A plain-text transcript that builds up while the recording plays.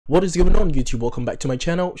What is going on, YouTube? Welcome back to my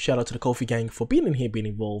channel. Shout out to the Coffee gang for being in here, being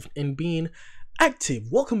involved, and being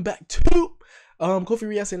active. Welcome back to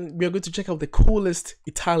QoFyReacts, and we are going to check out the coolest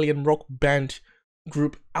Italian rock band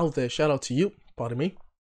group out there. Shout out to you, pardon me,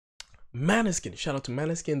 Måneskin. Shout out to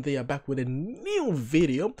Måneskin. They are back with a new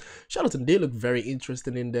video. Shout out to them. They look very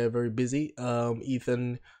interesting in there, very busy.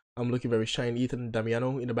 Ethan, I'm looking very shiny. Ethan and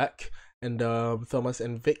Damiano in the back, and Thomas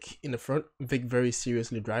and Vic in the front. Vic very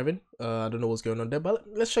seriously driving. I don't know what's going on there, but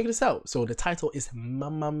let's check this out. So the title is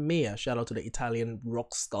Mamma Mia. Shout out to the Italian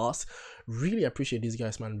rock stars. Really appreciate these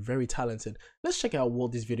guys, man. Very talented. Let's check out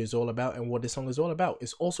what this video is all about and what this song is all about.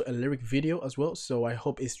 It's also a lyric video as well, so I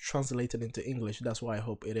hope it's translated into English. That's why I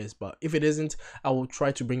hope it is, but if it isn't, I will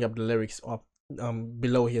try to bring up the lyrics up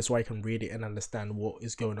below here so I can read it and understand what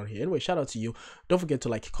is going on here. Anyway, shout out to you. Don't forget to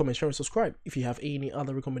like, comment, share, and subscribe. If you have any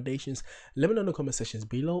other recommendations, let me know in the comment sections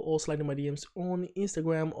below or slide in my DMs on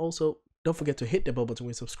Instagram. Also, don't forget to hit the bell button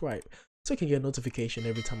when you subscribe so you can get a notification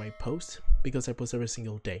every time I post, because I post every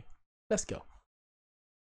single day. Let's go.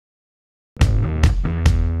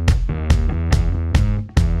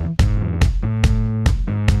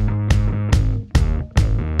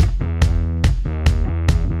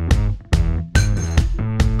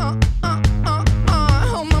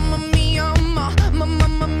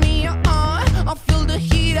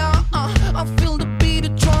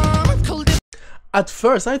 At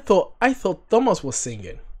first, I thought Thomas was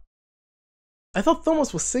singing. I thought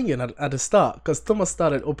Thomas was singing at the start, because Thomas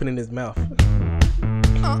started opening his mouth.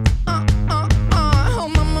 Oh,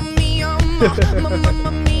 mamma mia,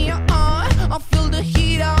 mamma mia, I feel the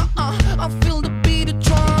heat, I feel the beat of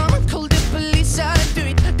drum. Call the police, I do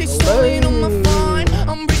it. They stolen on my phone.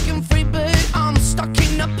 I'm breaking free, but I'm stuck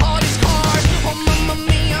in a party's car. Oh, mamma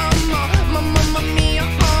mia, mamma mia,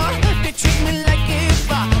 they treat me like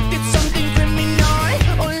if I did something criminal.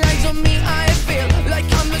 All eyes on me, I feel like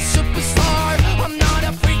I'm a superstar. I'm not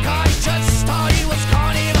a freak, I just thought it was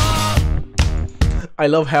carnival. I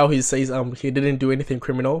love how he says he didn't do anything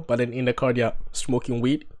criminal, but then in the car they're smoking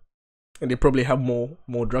weed, and they probably have more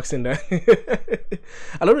drugs in there.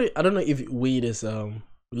 I don't know if weed is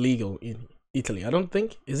legal in Italy. I don't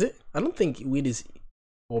think, is it? I don't think weed is,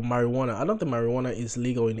 or marijuana. I don't think marijuana is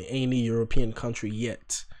legal in any European country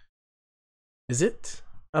yet. Is it?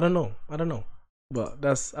 I don't know. But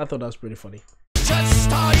I thought that was pretty funny. Just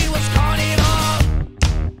thought it was carnival.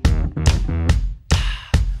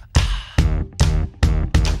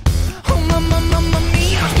 Oh, mamma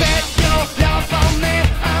mia, bet your love on me.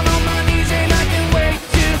 I'm on my knees and I can't wait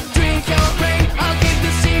to drink your rain. I'll keep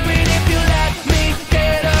the secret if you let me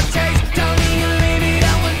get a taste. Tell me you leave it, I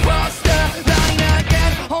will cross the line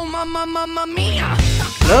again. Oh, mamma mia.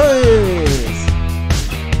 Nice.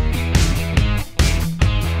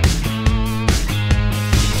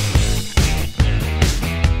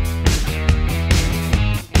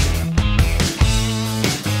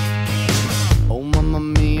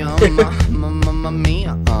 Mamma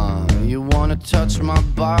mia, you wanna touch my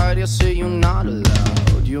body, I say you're not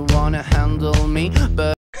allowed. You wanna handle me,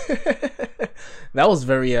 but that was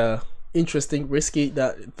very interesting, risky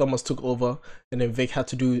that Thomas took over, and then Vic had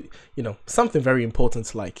to do, you know, something very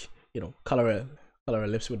important, like, you know, color her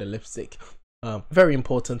lips with a lipstick. Very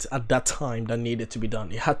important at that time, that needed to be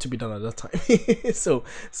done. It had to be done at that time.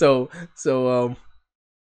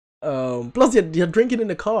 Plus they're drinking in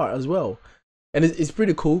the car as well. And it's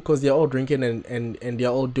pretty cool because they're all drinking and they're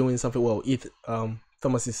all doing something. Well,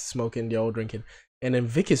 Thomas is smoking, they're all drinking. And then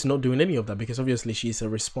Vic is not doing any of that because obviously she's a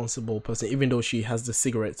responsible person, even though she has the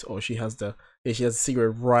cigarette, or she has the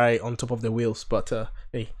cigarette right on top of the wheels. But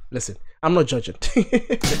hey, listen, I'm not judging.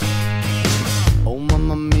 oh,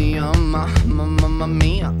 mamma mia, mamma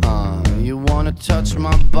mia, you wanna touch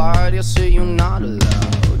my body, I say you're not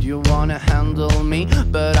allowed. You wanna handle me,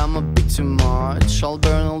 but I'm a bit too much. I'll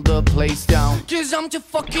burn all the place down, 'cause I'm too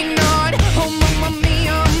fucking hot. Oh, mamma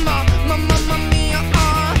mia, mamma mia,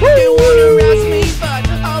 they wanna arrest me, but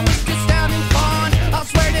I was just having fun. I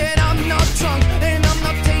swear that I'm not drunk and I'm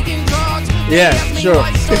not taking drugs. Yeah, sure.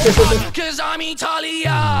 'Cause I'm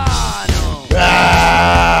Italiano.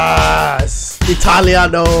 Yes,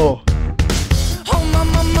 Italiano. Oh,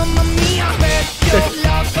 mamma mia, bet your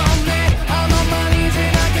love on me. I'm on my knees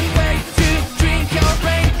and I can't wait to drink your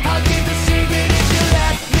rain. I'll keep the secret if you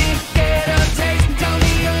let me get a taste. Tell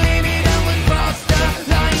me you leave it, I will cross the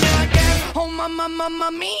line again. Oh, mamma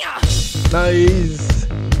mia. Nice.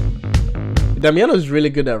 Damiano is really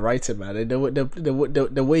good at writing, man.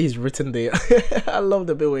 The way he's written there, I love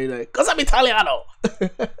the bit where he's like, "Cause I'm Italiano."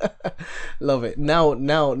 Love it. Now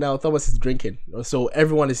Thomas is drinking, so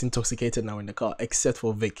everyone is intoxicated now in the car except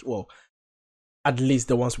for Vic. Well, at least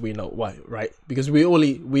the ones we know. Why? Right? Because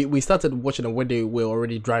we started watching them when they were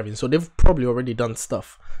already driving, so they've probably already done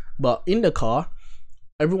stuff. But in the car,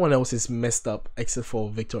 everyone else is messed up except for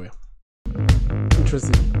Victoria.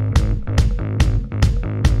 Interesting.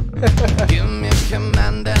 Give me a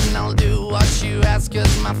command and I'll do what you ask,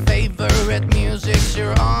 'cause my favorite music's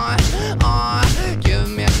you're on. Give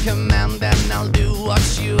me a command and I'll do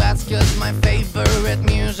what you ask, 'cause my favorite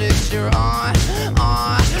music's you're on.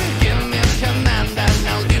 Give me a command and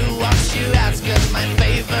I'll do what you ask, 'cause my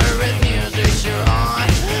favorite music's you're on.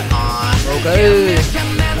 Okay.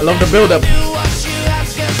 I love the build up. The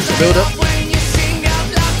build up. When you sing out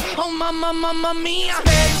loud, oh mama, mama mia,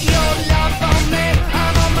 bet your love on me.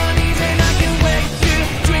 I'm on my knees and I can wait to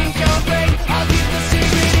drink your brain. I'll keep the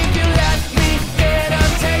secret if you let me get a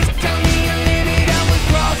taste. Tell me you live it and we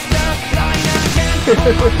cross the line again.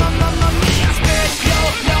 Oh mama, mama mia, bet your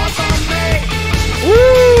love on me.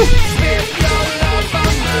 Woo! Bet your love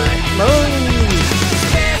on me.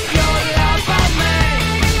 Bet your love on me.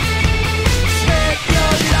 Bet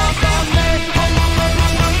your love on me. Oh mama,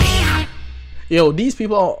 mama mia. Yo, these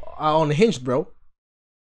people are unhinged, bro.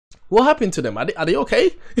 What happened to them? Are they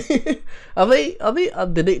okay? Did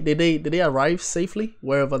they arrive safely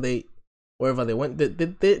wherever they went?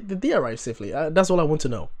 Did they arrive safely? That's all I want to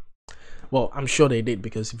know. Well, I'm sure they did,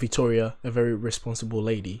 because Victoria, a very responsible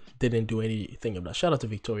lady, didn't do anything of that. Shout out to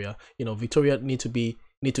Victoria. You know, Victoria need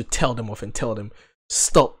to tell them off and tell them,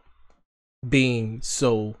 stop being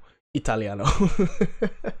so Italiano.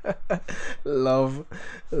 love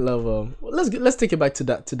let's take it back to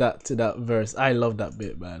that verse. I love that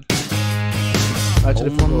bit, man.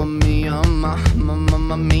 Actually, oh, mamma mia,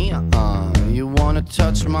 mamma mia, you wanna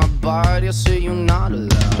touch my body, so you're not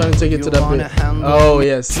allowed. Trying to take it to that bit. Oh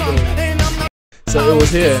yes. So it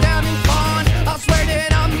was here. I swear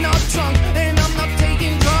that I'm not drunk and I'm not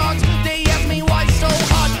taking drugs. They ask me why so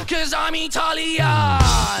hot, 'cause I'm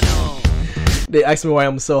Italiano. They asked me why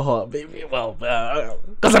I'm so hot, baby. Well,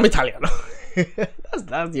 because I'm Italian.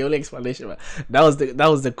 that's the only explanation, man. That was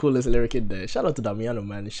the coolest lyric in there. Shout out to Damiano,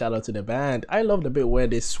 man. Shout out to the band. I love the bit where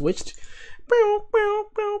they switched.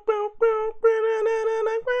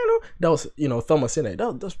 That was, you know, Thomas in it.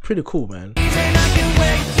 That's pretty cool, man.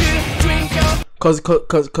 Cause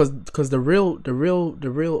the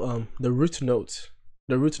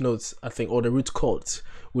root notes, I think, or the root chords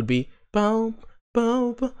would be bow.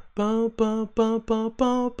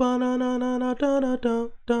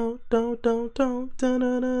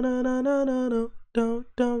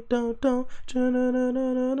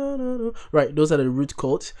 Right, those are the root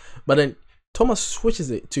chords, but then Thomas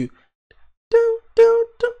switches it to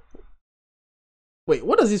wait,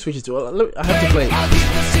 what does he switch it to? I have to play it.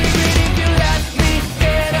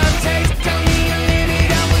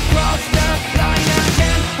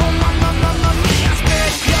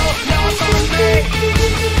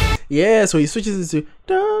 Yeah, so he switches it to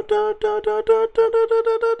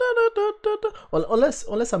unless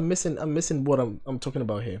I'm missing what I'm talking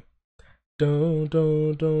about here. I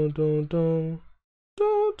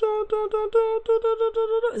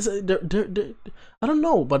don't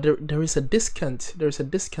know, but there is a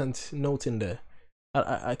discant note in there.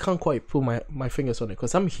 I can't quite put my fingers on it,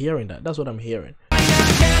 because I'm hearing that. That's what I'm hearing.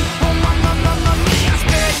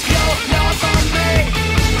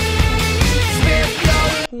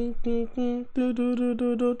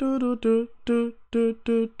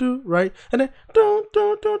 Right, and then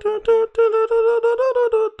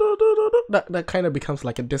that kind of becomes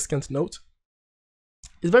like a discant note.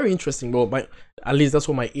 It's very interesting, bro. At least that's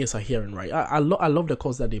what my ears are hearing, right? I love the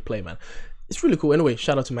chords that they play, man. It's really cool. Anyway,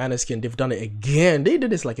 shout out to Måneskin. They've done it again. They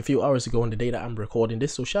did this like a few hours ago on the day that I'm recording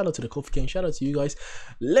this. So shout out to the QoFy Gang. Shout out to you guys.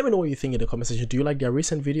 Let me know what you think in the comment section. Do you like their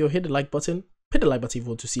recent video? Hit the like button. Hit the like button if you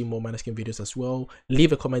want to see more Måneskin videos as well.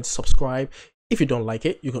 Leave a comment, subscribe. If you don't like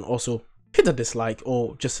it, you can also hit a dislike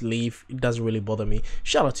or just leave. It doesn't really bother me.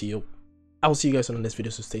 Shout out to you. I will see you guys on the next video,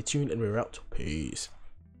 so stay tuned and we're out. Peace.